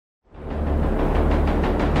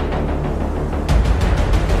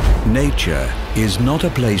Nature is not a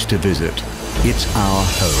place to visit, it's our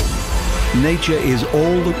home. Nature is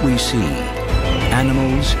all that we see.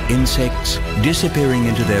 Animals, insects, disappearing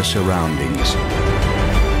into their surroundings,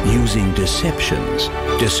 using deceptions,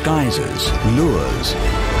 disguises, lures.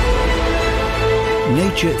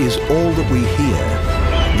 Nature is all that we hear.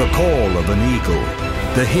 The call of an eagle,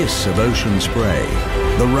 the hiss of ocean spray,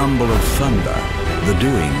 the rumble of thunder, the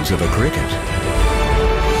doings of a cricket.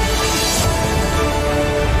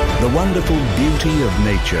 The wonderful beauty of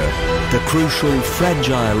nature, the crucial,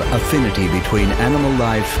 fragile affinity between animal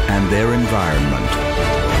life and their environment.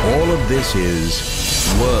 All of this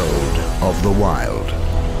is World of the Wild.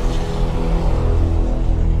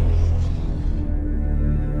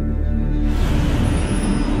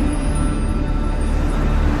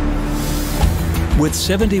 With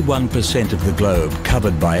 71% of the globe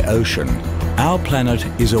covered by ocean, our planet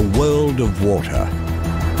is a world of water.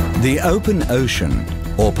 The open ocean,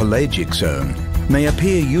 or pelagic zone, may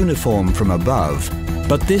appear uniform from above,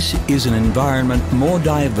 but this is an environment more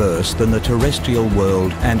diverse than the terrestrial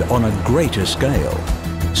world and on a greater scale.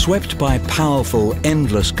 Swept by powerful,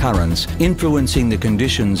 endless currents influencing the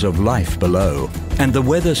conditions of life below and the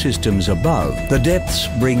weather systems above, the depths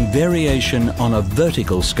bring variation on a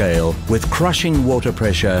vertical scale with crushing water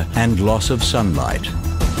pressure and loss of sunlight.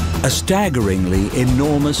 A staggeringly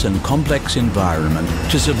enormous and complex environment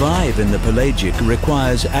to survive in the pelagic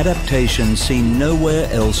requires adaptation seen nowhere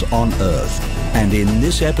else on Earth. And in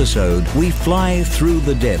this episode, we fly through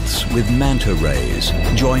the depths with manta rays,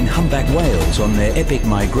 join humpback whales on their epic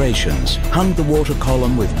migrations, hunt the water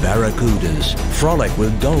column with barracudas, frolic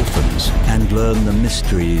with dolphins, and learn the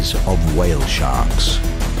mysteries of whale sharks.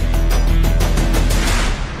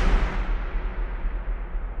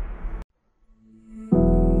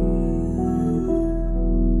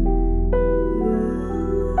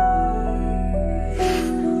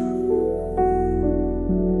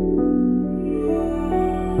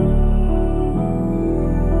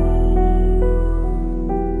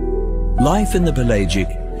 Life in the pelagic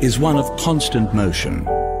is one of constant motion.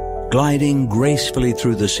 Gliding gracefully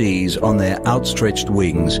through the seas on their outstretched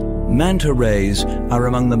wings, manta rays are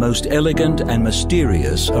among the most elegant and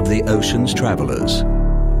mysterious of the ocean's travelers.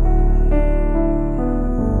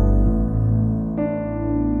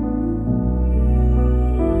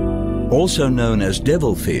 Also known as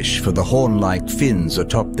devilfish for the horn-like fins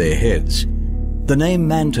atop their heads, the name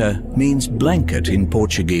manta means blanket in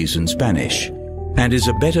Portuguese and Spanish, and is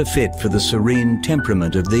a better fit for the serene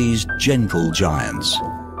temperament of these gentle giants.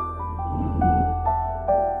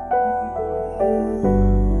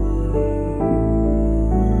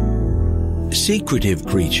 Secretive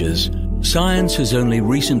creatures, science has only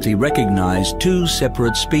recently recognized two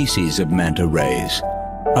separate species of manta rays,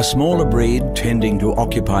 a smaller breed tending to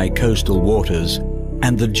occupy coastal waters,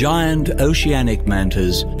 and the giant oceanic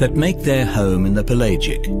mantas that make their home in the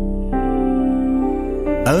pelagic.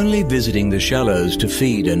 Only visiting the shallows to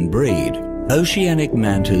feed and breed, oceanic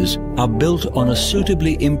mantas are built on a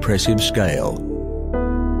suitably impressive scale,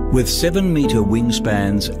 with 7-meter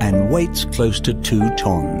wingspans and weights close to 2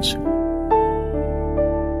 tons.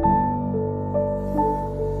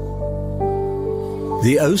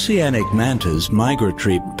 The oceanic manta's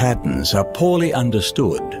migratory patterns are poorly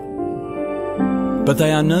understood, but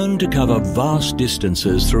they are known to cover vast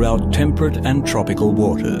distances throughout temperate and tropical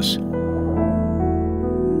waters.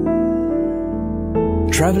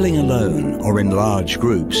 Traveling alone or in large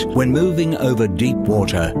groups, when moving over deep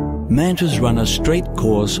water, mantas run a straight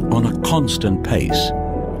course on a constant pace,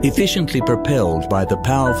 efficiently propelled by the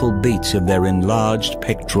powerful beats of their enlarged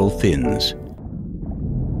pectoral fins.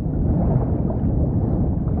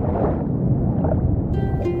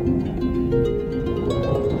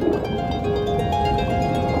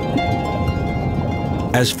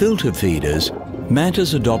 As filter feeders,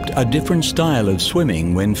 mantas adopt a different style of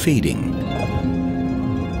swimming when feeding.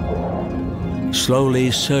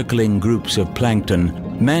 Slowly circling groups of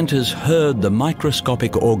plankton, mantas herd the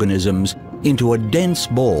microscopic organisms into a dense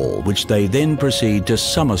ball which they then proceed to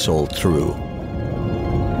somersault through.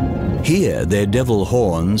 Here their devil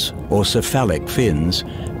horns, or cephalic fins,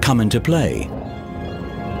 come into play,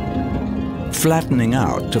 flattening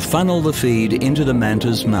out to funnel the feed into the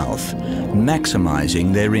manta's mouth,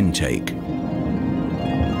 maximizing their intake.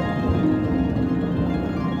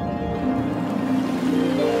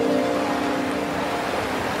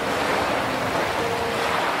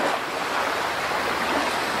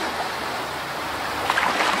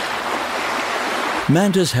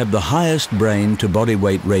 Mantas have the highest brain-to-body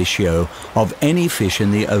weight ratio of any fish in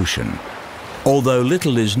the ocean. Although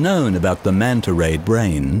little is known about the manta ray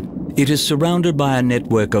brain, It is surrounded by a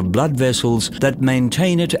network of blood vessels that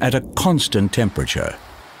maintain it at a constant temperature.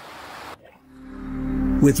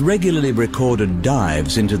 With regularly recorded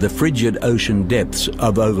dives into the frigid ocean depths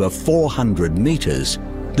of over 400 meters,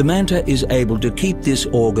 the manta is able to keep this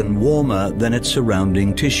organ warmer than its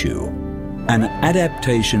surrounding tissue, an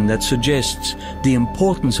adaptation that suggests the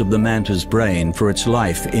importance of the manta's brain for its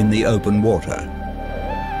life in the open water.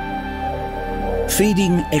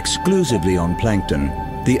 Feeding exclusively on plankton,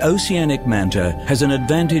 the oceanic manta has an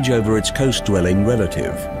advantage over its coast-dwelling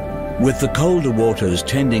relative. With the colder waters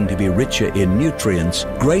tending to be richer in nutrients,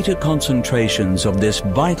 greater concentrations of this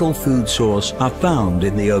vital food source are found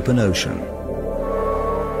in the open ocean.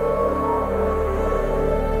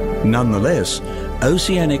 Nonetheless,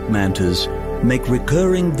 oceanic mantas make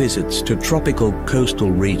recurring visits to tropical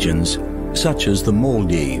coastal regions such as the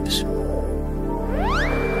Maldives.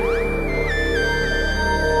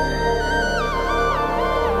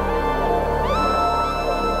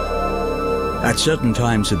 At certain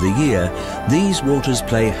times of the year, these waters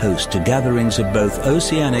play host to gatherings of both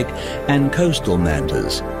oceanic and coastal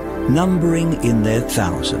mantas, numbering in their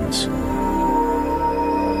thousands.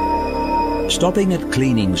 Stopping at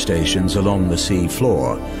cleaning stations along the sea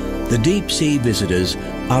floor, the deep-sea visitors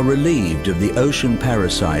are relieved of the ocean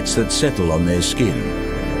parasites that settle on their skin.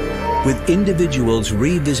 With individuals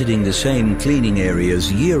revisiting the same cleaning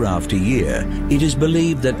areas year after year, it is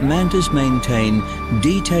believed that mantas maintain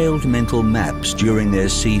detailed mental maps during their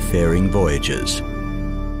seafaring voyages.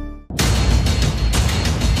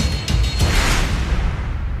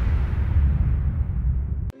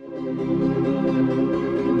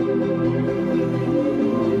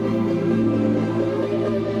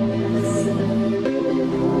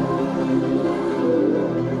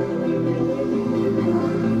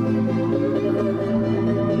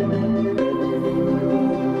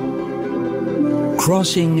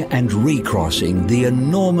 Crossing and recrossing the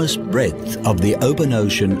enormous breadth of the open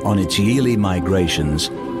ocean on its yearly migrations,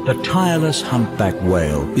 the tireless humpback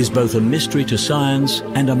whale is both a mystery to science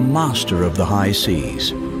and a master of the high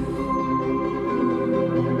seas.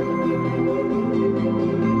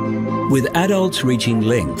 With adults reaching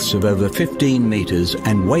lengths of over 15 meters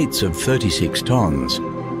and weights of 36 tons,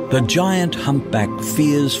 the giant humpback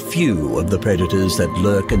fears few of the predators that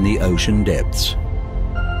lurk in the ocean depths.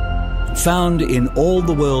 Found in all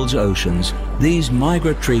the world's oceans, these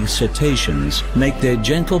migratory cetaceans make their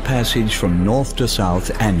gentle passage from north to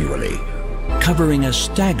south annually, covering a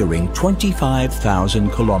staggering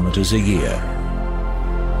 25,000 kilometers a year.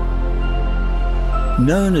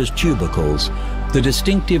 Known as tubercles, the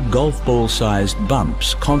distinctive golf ball-sized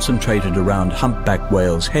bumps concentrated around humpback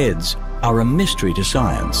whales' heads are a mystery to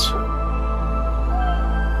science.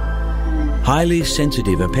 Highly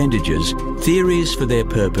sensitive appendages, theories for their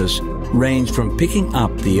purpose range from picking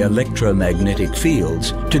up the electromagnetic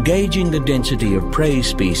fields to gauging the density of prey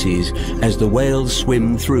species as the whales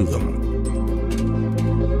swim through them.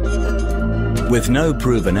 With no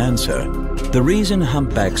proven answer, the reason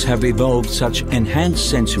humpbacks have evolved such enhanced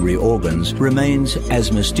sensory organs remains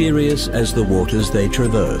as mysterious as the waters they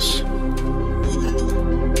traverse.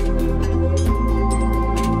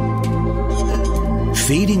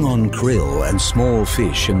 Feeding on krill and small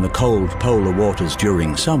fish in the cold polar waters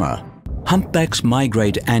during summer, humpbacks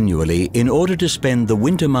migrate annually in order to spend the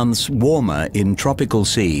winter months warmer in tropical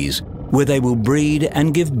seas, where they will breed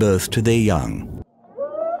and give birth to their young.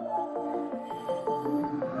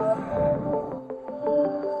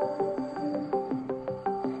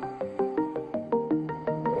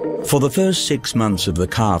 For the first 6 months of the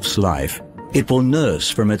calf's life, it will nurse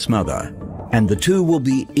from its mother, and the two will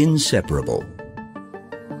be inseparable.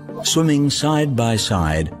 Swimming side by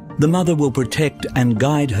side, the mother will protect and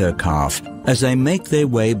guide her calf as they make their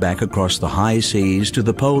way back across the high seas to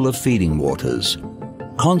the polar feeding waters,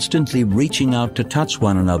 constantly reaching out to touch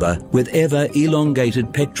one another with ever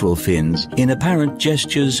elongated pectoral fins in apparent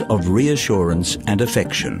gestures of reassurance and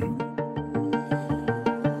affection.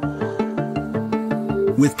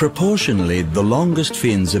 With proportionally the longest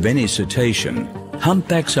fins of any cetacean,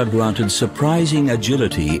 humpbacks are granted surprising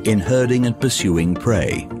agility in herding and pursuing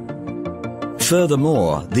prey.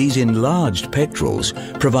 Furthermore, these enlarged pectorals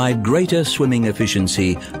provide greater swimming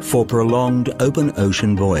efficiency for prolonged open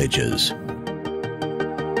ocean voyages.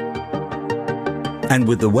 And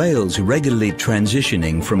with the whales regularly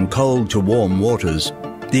transitioning from cold to warm waters,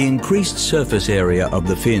 the increased surface area of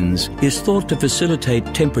the fins is thought to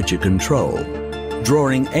facilitate temperature control,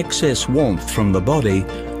 drawing excess warmth from the body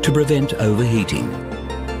to prevent overheating.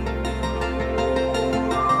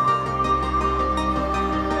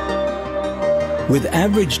 With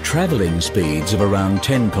average traveling speeds of around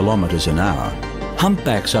 10 kilometers an hour,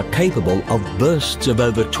 Humpbacks are capable of bursts of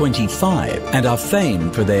over 25 and are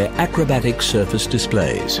famed for their acrobatic surface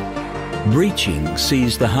displays. Breaching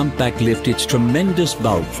sees the humpback lift its tremendous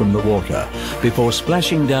bulk from the water before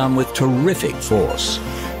splashing down with terrific force.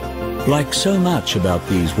 Like so much about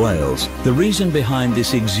these whales, the reason behind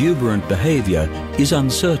this exuberant behaviour is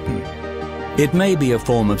uncertain. It may be a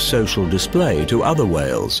form of social display to other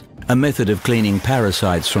whales, a method of cleaning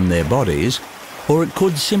parasites from their bodies, or it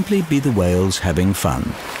could simply be the whales having fun.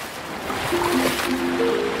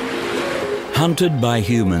 Hunted by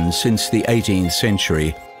humans since the 18th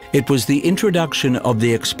century, it was the introduction of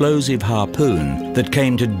the explosive harpoon that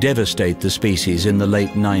came to devastate the species in the late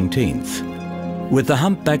 19th. With the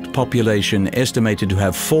humpbacked population estimated to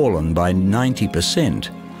have fallen by 90%,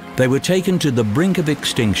 they were taken to the brink of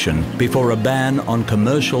extinction before a ban on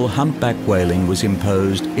commercial humpback whaling was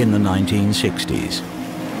imposed in the 1960s.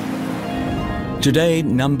 Today,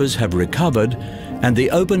 numbers have recovered, and the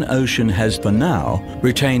open ocean has for now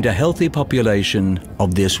retained a healthy population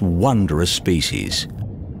of this wondrous species.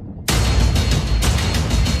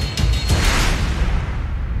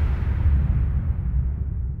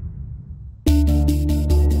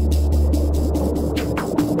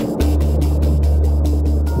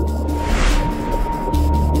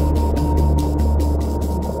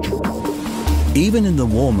 Even in the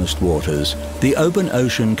warmest waters, the open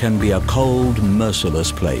ocean can be a cold,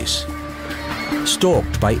 merciless place.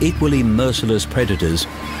 Stalked by equally merciless predators,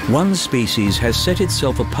 one species has set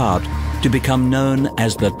itself apart to become known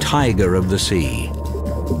as the tiger of the sea,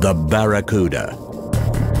 the barracuda.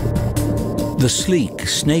 The sleek,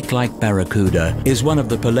 snake-like barracuda is one of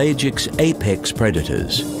the pelagic's apex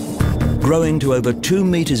predators. Growing to over 2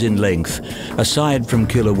 meters in length, aside from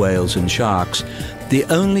killer whales and sharks, the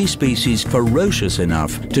only species ferocious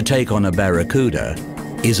enough to take on a barracuda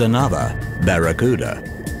is another barracuda.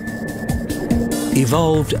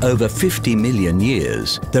 Evolved over 50 million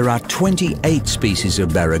years, there are 28 species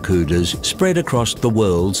of barracudas spread across the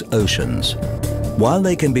world's oceans. While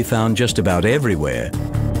they can be found just about everywhere,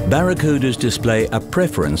 barracudas display a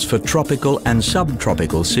preference for tropical and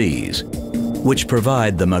subtropical seas, which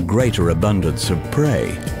provide them a greater abundance of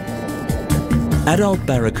prey. Adult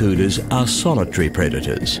barracudas are solitary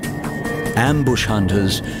predators. Ambush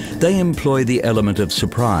hunters, they employ the element of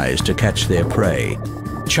surprise to catch their prey,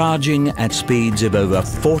 charging at speeds of over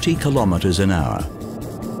 40 kilometers an hour.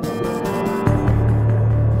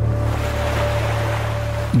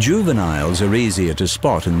 Juveniles are easier to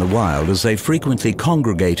spot in the wild as they frequently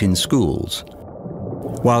congregate in schools.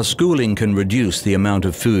 While schooling can reduce the amount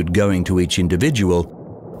of food going to each individual,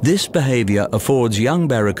 this behavior affords young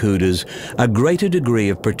barracudas a greater degree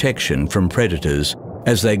of protection from predators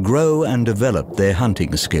as they grow and develop their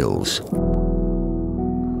hunting skills.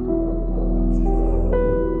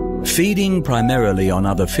 Feeding primarily on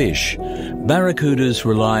other fish, barracudas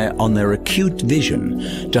rely on their acute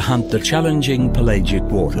vision to hunt the challenging pelagic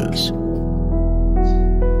waters.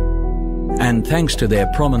 And thanks to their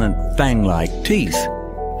prominent fang-like teeth,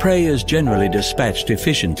 prey is generally dispatched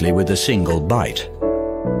efficiently with a single bite.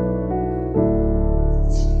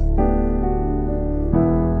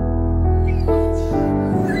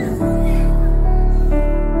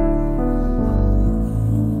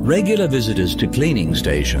 Regular visitors to cleaning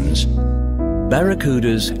stations,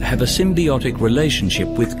 barracudas have a symbiotic relationship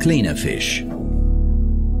with cleaner fish.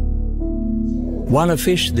 While a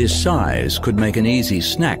fish this size could make an easy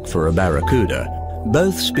snack for a barracuda,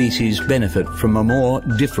 both species benefit from a more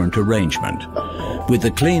different arrangement, with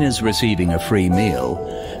the cleaners receiving a free meal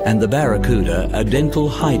and the barracuda a dental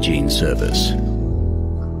hygiene service.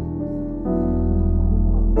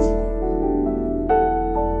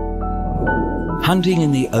 Hunting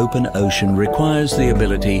in the open ocean requires the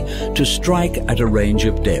ability to strike at a range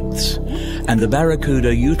of depths, and the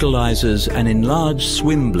barracuda utilizes an enlarged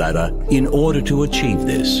swim bladder in order to achieve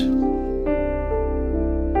this.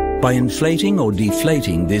 By inflating or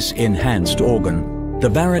deflating this enhanced organ, the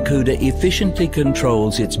barracuda efficiently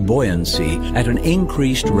controls its buoyancy at an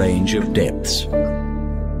increased range of depths.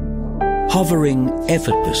 Hovering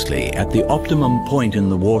effortlessly at the optimum point in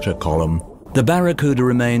the water column, the barracuda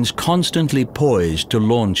remains constantly poised to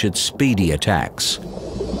launch its speedy attacks.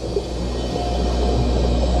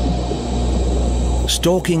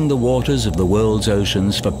 Stalking the waters of the world's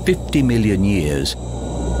oceans for 50 million years,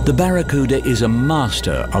 the barracuda is a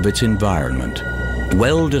master of its environment.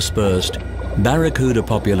 Well dispersed, barracuda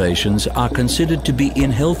populations are considered to be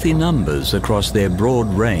in healthy numbers across their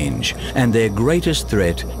broad range, and their greatest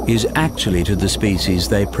threat is actually to the species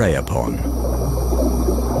they prey upon.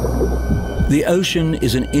 The ocean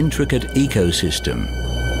is an intricate ecosystem,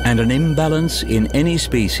 and an imbalance in any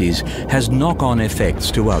species has knock-on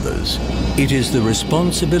effects to others. It is the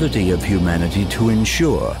responsibility of humanity to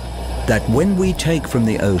ensure that when we take from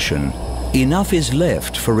the ocean, enough is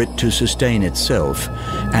left for it to sustain itself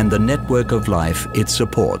and the network of life it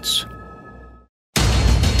supports.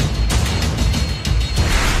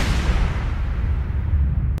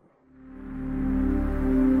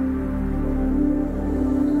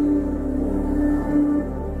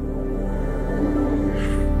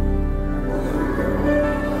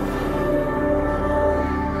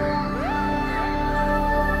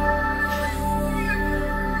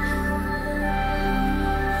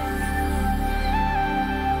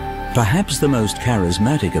 Perhaps the most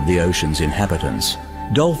charismatic of the ocean's inhabitants,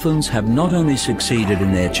 dolphins have not only succeeded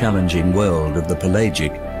in their challenging world of the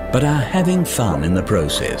pelagic, but are having fun in the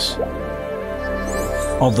process.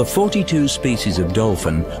 Of the 42 species of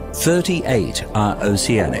dolphin, 38 are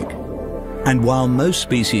oceanic. And while most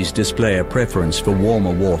species display a preference for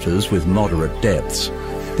warmer waters with moderate depths,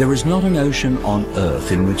 there is not an ocean on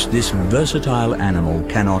Earth in which this versatile animal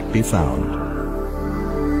cannot be found.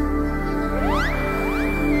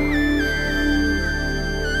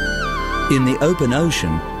 In the open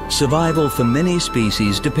ocean, survival for many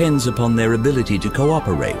species depends upon their ability to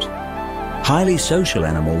cooperate. Highly social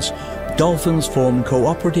animals, dolphins form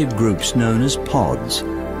cooperative groups known as pods.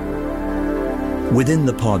 Within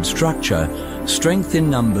the pod structure, strength in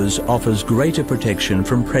numbers offers greater protection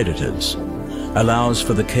from predators, allows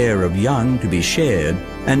for the care of young to be shared,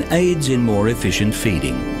 and aids in more efficient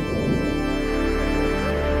feeding.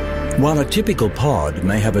 While a typical pod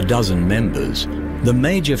may have a dozen members, the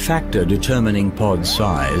major factor determining pod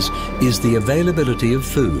size is the availability of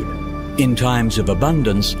food. In times of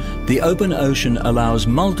abundance, the open ocean allows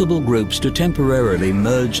multiple groups to temporarily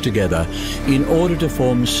merge together in order to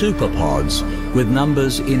form superpods with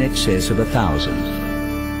numbers in excess of 1,000.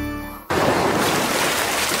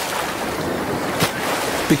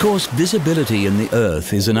 Because visibility in the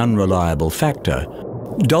Earth is an unreliable factor,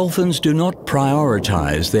 dolphins do not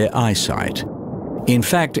prioritize their eyesight. In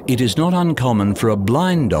fact, it is not uncommon for a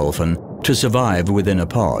blind dolphin to survive within a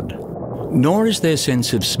pod. Nor is their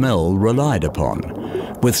sense of smell relied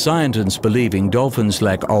upon, with scientists believing dolphins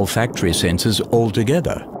lack olfactory senses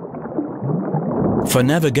altogether. For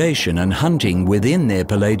navigation and hunting within their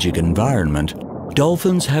pelagic environment,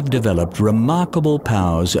 dolphins have developed remarkable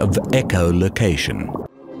powers of echolocation.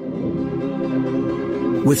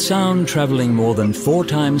 With sound traveling more than 4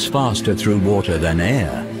 times faster through water than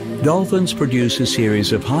air, dolphins produce a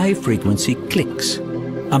series of high-frequency clicks,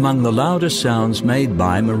 among the loudest sounds made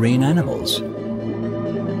by marine animals.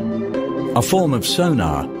 A form of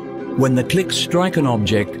sonar, when the clicks strike an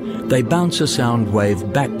object, they bounce a sound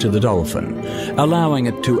wave back to the dolphin, allowing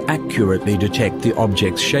it to accurately detect the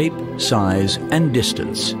object's shape, size, and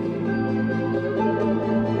distance.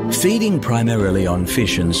 Feeding primarily on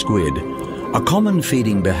fish and squid, a common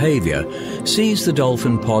feeding behavior sees the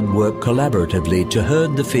dolphin pod work collaboratively to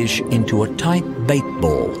herd the fish into a tight bait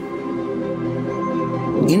ball.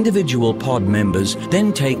 Individual pod members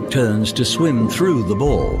then take turns to swim through the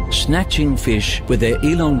ball, snatching fish with their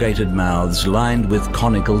elongated mouths lined with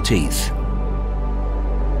conical teeth.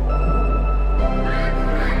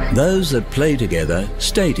 Those that play together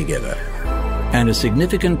stay together, and a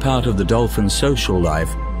significant part of the dolphin's social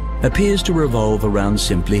life appears to revolve around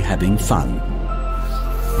simply having fun.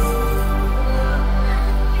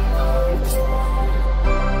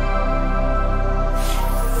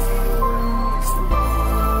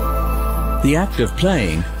 The act of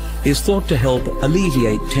playing is thought to help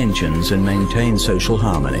alleviate tensions and maintain social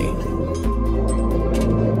harmony.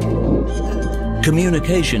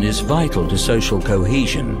 Communication is vital to social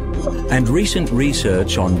cohesion, and recent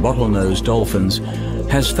research on bottlenose dolphins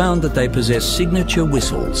has found that they possess signature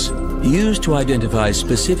whistles. Used to identify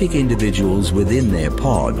specific individuals within their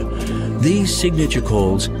pod, these signature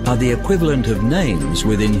calls are the equivalent of names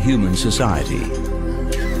within human society.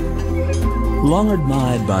 Long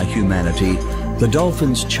admired by humanity, the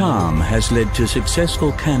dolphin's charm has led to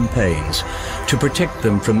successful campaigns to protect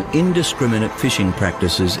them from indiscriminate fishing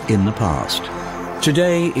practices in the past.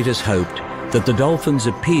 Today, it is hoped that the dolphin's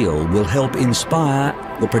appeal will help inspire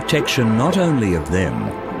the protection not only of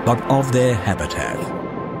them, but of their habitat.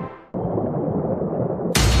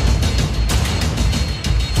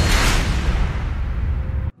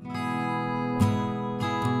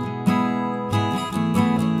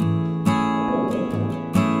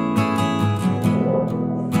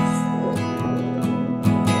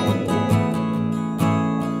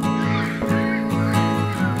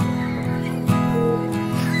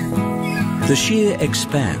 The sheer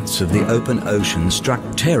expanse of the open ocean struck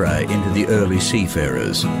terror into the early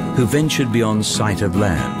seafarers who ventured beyond sight of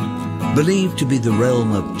land. Believed to be the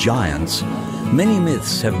realm of giants, many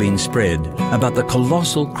myths have been spread about the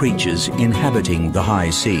colossal creatures inhabiting the high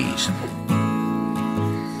seas.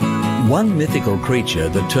 One mythical creature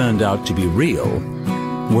that turned out to be real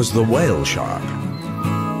was the whale shark.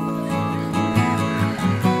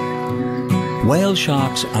 Whale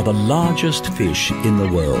sharks are the largest fish in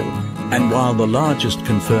the world, and while the largest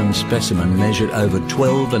confirmed specimen measured over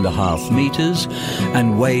 12.5 meters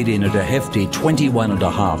and weighed in at a hefty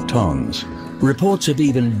 21.5 tons, reports of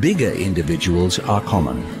even bigger individuals are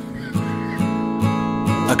common.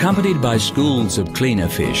 Accompanied by schools of cleaner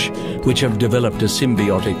fish, which have developed a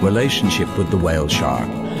symbiotic relationship with the whale shark,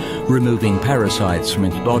 removing parasites from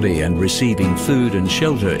its body and receiving food and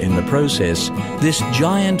shelter in the process, this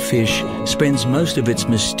giant fish spends most of its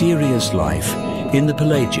mysterious life in the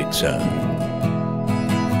pelagic zone.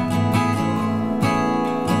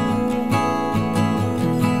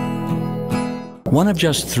 One of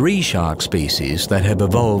just 3 shark species that have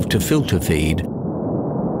evolved to filter feed,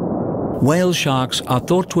 whale sharks are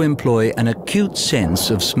thought to employ an acute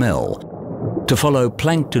sense of smell to follow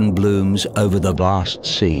plankton blooms over the vast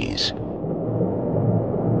seas.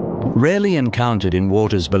 Rarely encountered in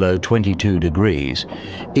waters below 22 degrees,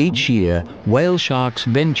 each year whale sharks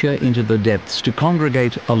venture into the depths to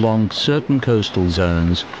congregate along certain coastal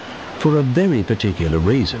zones for a very particular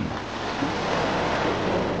reason.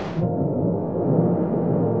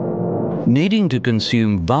 Needing to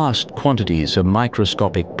consume vast quantities of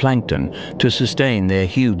microscopic plankton to sustain their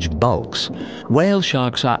huge bulks, whale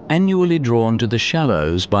sharks are annually drawn to the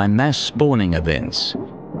shallows by mass spawning events.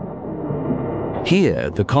 Here,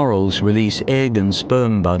 the corals release egg and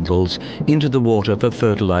sperm bundles into the water for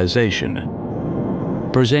fertilization,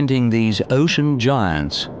 presenting these ocean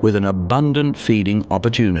giants with an abundant feeding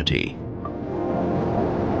opportunity.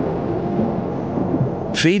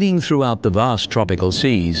 Feeding throughout the vast tropical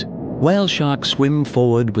seas, whale sharks swim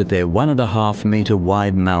forward with their 1.5 meter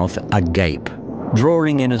wide mouth agape,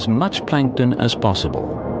 drawing in as much plankton as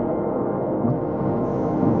possible.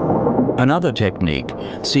 Another technique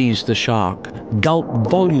sees the shark gulp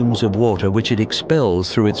volumes of water which it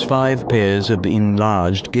expels through its 5 pairs of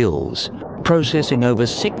enlarged gills, processing over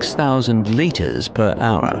 6,000 liters per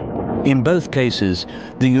hour. In both cases,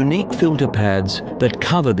 the unique filter pads that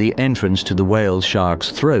cover the entrance to the whale shark's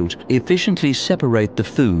throat efficiently separate the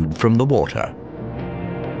food from the water.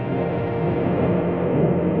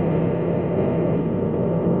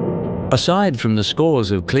 Aside from the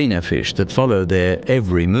scores of cleaner fish that follow their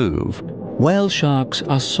every move, whale sharks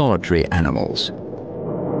are solitary animals.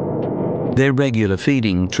 Their regular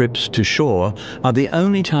feeding trips to shore are the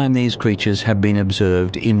only time these creatures have been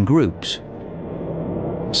observed in groups.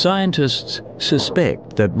 Scientists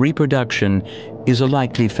suspect that reproduction is a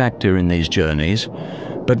likely factor in these journeys,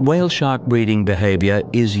 but whale shark breeding behavior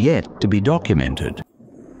is yet to be documented.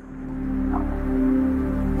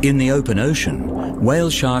 In the open ocean, whale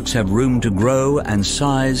sharks have room to grow, and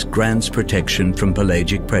size grants protection from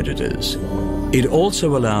pelagic predators. It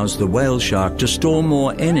also allows the whale shark to store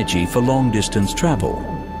more energy for long-distance travel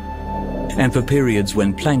and for periods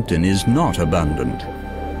when plankton is not abundant.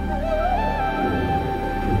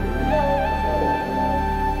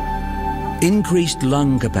 Increased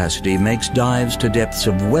lung capacity makes dives to depths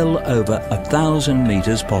of well over 1,000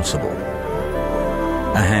 meters possible.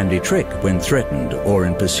 A handy trick when threatened or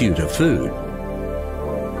in pursuit of food.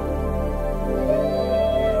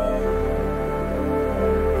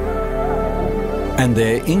 And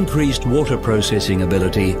their increased water processing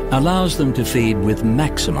ability allows them to feed with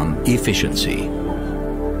maximum efficiency.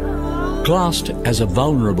 Classed as a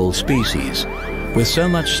vulnerable species, with so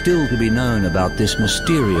much still to be known about this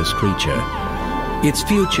mysterious creature, its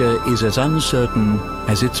future is as uncertain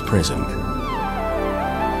as its present.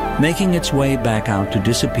 Making its way back out to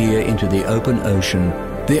disappear into the open ocean,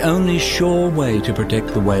 the only sure way to protect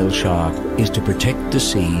the whale shark is to protect the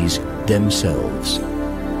seas themselves.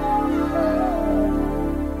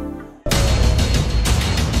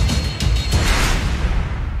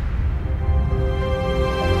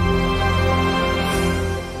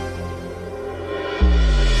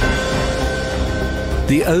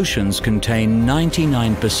 The oceans contain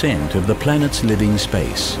 99% of the planet's living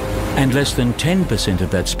space, and less than 10%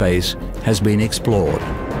 of that space has been explored.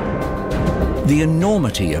 The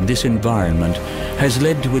enormity of this environment has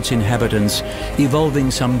led to its inhabitants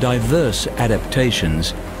evolving some diverse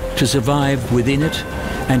adaptations to survive within it,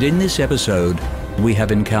 and in this episode, we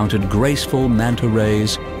have encountered graceful manta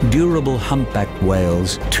rays, durable humpbacked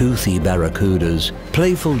whales, toothy barracudas,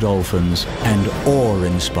 playful dolphins, and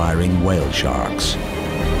awe-inspiring whale sharks.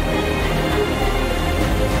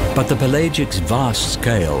 But the pelagic's vast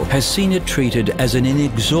scale has seen it treated as an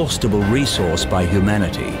inexhaustible resource by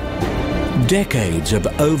humanity. Decades of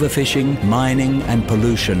overfishing, mining, and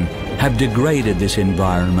pollution have degraded this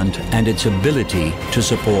environment and its ability to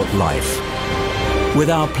support life. With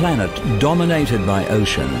our planet dominated by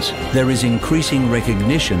oceans, there is increasing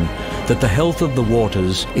recognition that the health of the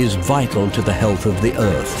waters is vital to the health of the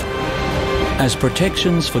Earth. As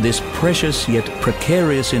protections for this precious yet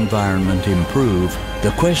precarious environment improve,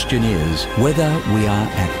 the question is whether we are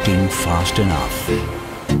acting fast enough.